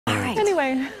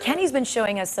doing? Kenny's been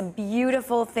showing us some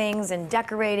beautiful things and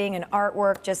decorating and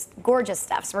artwork, just gorgeous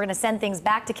stuff. So we're going to send things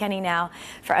back to Kenny now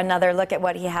for another look at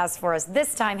what he has for us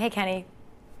this time. Hey, Kenny.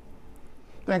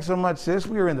 Thanks so much, sis.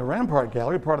 We are in the Rampart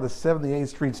Gallery, part of the 78th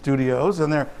Street Studios,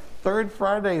 and their third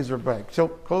Fridays are back. So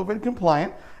COVID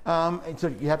compliant. And so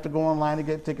you have to go online to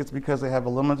get tickets because they have a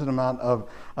limited amount of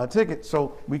tickets.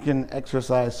 So we can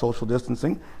exercise social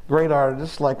distancing. Great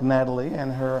artists like Natalie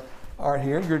and her art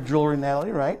here. Your jewelry,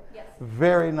 Natalie, right? Yes.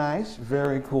 Very nice,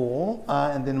 very cool.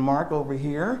 And then Mark over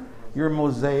here, your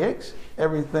mosaics.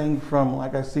 Everything from,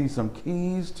 like I see, some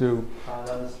keys to...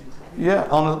 Yeah,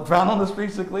 found on the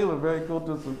streets of Cleveland. Very cool.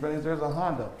 To some pennies. There's a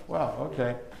Honda. Wow.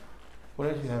 Okay. What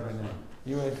else you have in there?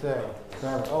 USA.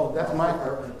 Oh,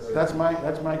 that's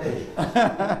my key.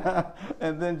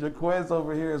 And then Jaquez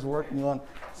over here is working on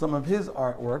some of his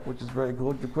artwork, which is very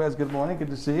cool. Jaquez, good morning. Good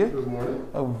to see you. Good morning.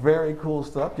 Oh, very cool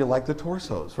stuff. You like the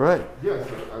torsos, right? Yes,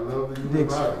 I love the human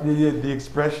body. The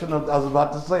expression of, I was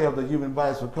about to say, of the human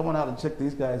body. So come on out and check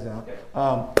these guys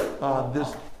out.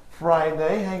 This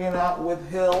Friday, hanging out with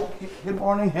Hill. Good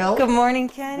morning, Hill. Good morning,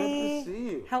 Kenny. Good to see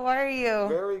you. How are you?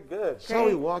 Very good. Shall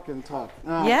we walk and talk?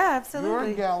 Yeah, absolutely.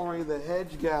 Your gallery, the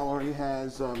Hedge Gallery,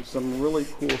 has some really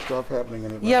cool stuff happening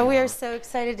in it. Yeah, we are so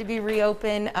excited to be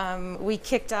reopened. We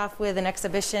kicked off with an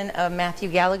exhibition of Matthew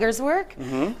Gallagher's work.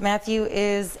 Matthew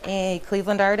is a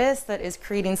Cleveland artist that is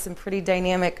creating some pretty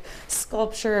dynamic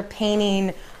sculpture,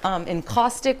 painting,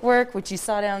 encaustic work, which you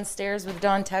saw downstairs with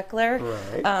Don Teckler.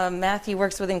 Right. Matthew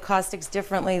works with encaustics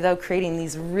differently, though, creating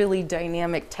these really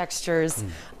dynamic textures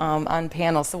on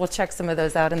panels. So we'll check some of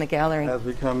those out in the gallery. As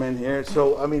we come in here.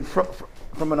 So, I mean,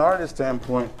 from an artist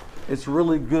standpoint, it's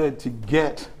really good to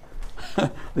get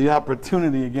the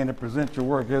opportunity again to present your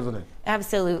work, isn't it?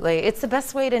 Absolutely. It's the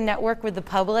best way to network with the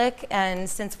public, and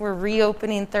since we're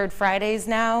reopening Third Fridays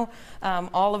now,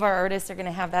 all of our artists are going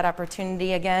to have that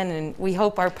opportunity again, and we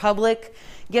hope our public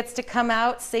gets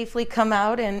to safely come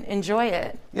out and enjoy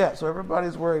it. Yeah, so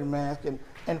everybody's wearing masks,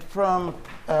 and from,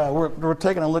 we're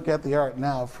taking a look at the art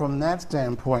now. From that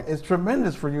standpoint, it's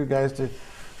tremendous for you guys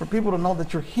for people to know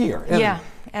that you're here. Yeah,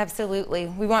 absolutely.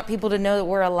 We want people to know that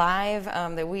we're alive,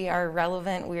 that we are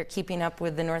relevant. We are keeping up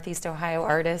with the Northeast Ohio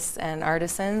artists and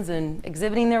artisans and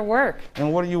exhibiting their work.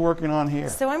 And what are you working on here?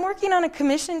 So I'm working on a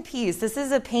commission piece. This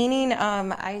is a painting.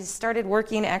 I started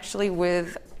working actually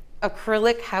with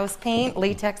acrylic house paint,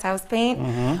 latex house paint.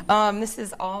 This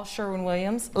is all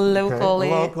Sherwin-Williams, locally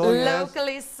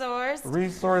sourced.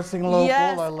 Resourcing local,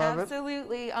 yes, I love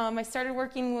absolutely. It. I started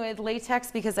working with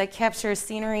latex because I capture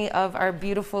scenery of our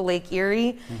beautiful Lake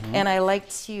Erie, and I like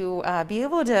to be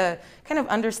able to kind of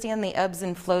understand the ebbs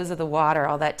and flows of the water,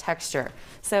 all that texture.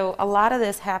 So a lot of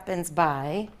this happens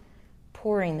by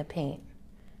pouring the paint.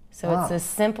 So it's a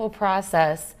simple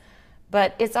process.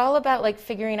 But it's all about like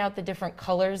figuring out the different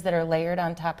colors that are layered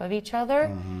on top of each other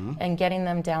and getting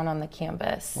them down on the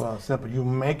canvas. Well, simple. You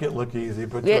make it look easy,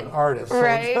 but you're an artist.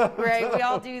 Right, right. We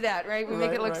all do that, right? We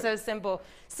make it look so simple.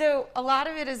 So a lot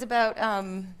of it is about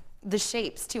the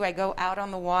shapes too. I go out on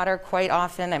the water quite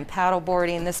often. I'm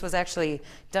paddleboarding. This was actually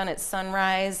done at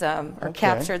sunrise or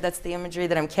captured. That's the imagery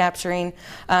that I'm capturing.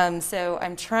 So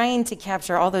I'm trying to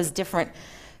capture all those different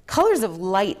colors of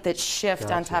light that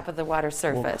shift on top of the water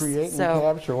surface. Well, create and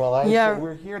capture. Well,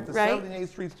 we're here at the 78th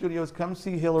Street Studios. Come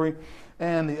see Hillary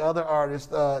and the other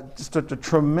artists. Just a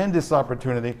tremendous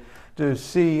opportunity to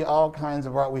see all kinds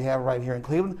of art we have right here in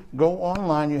Cleveland. Go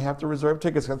online. You have to reserve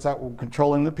tickets. That's how we're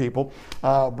controlling the people.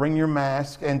 Bring your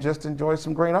mask and just enjoy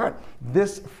some great art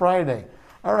this Friday.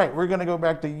 All right, we're going to go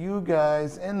back to you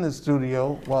guys in the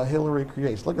studio while Hillary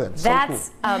creates. Look at that. That's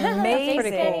so cool. amazing. That's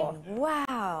pretty cool.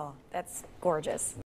 Wow, that's gorgeous.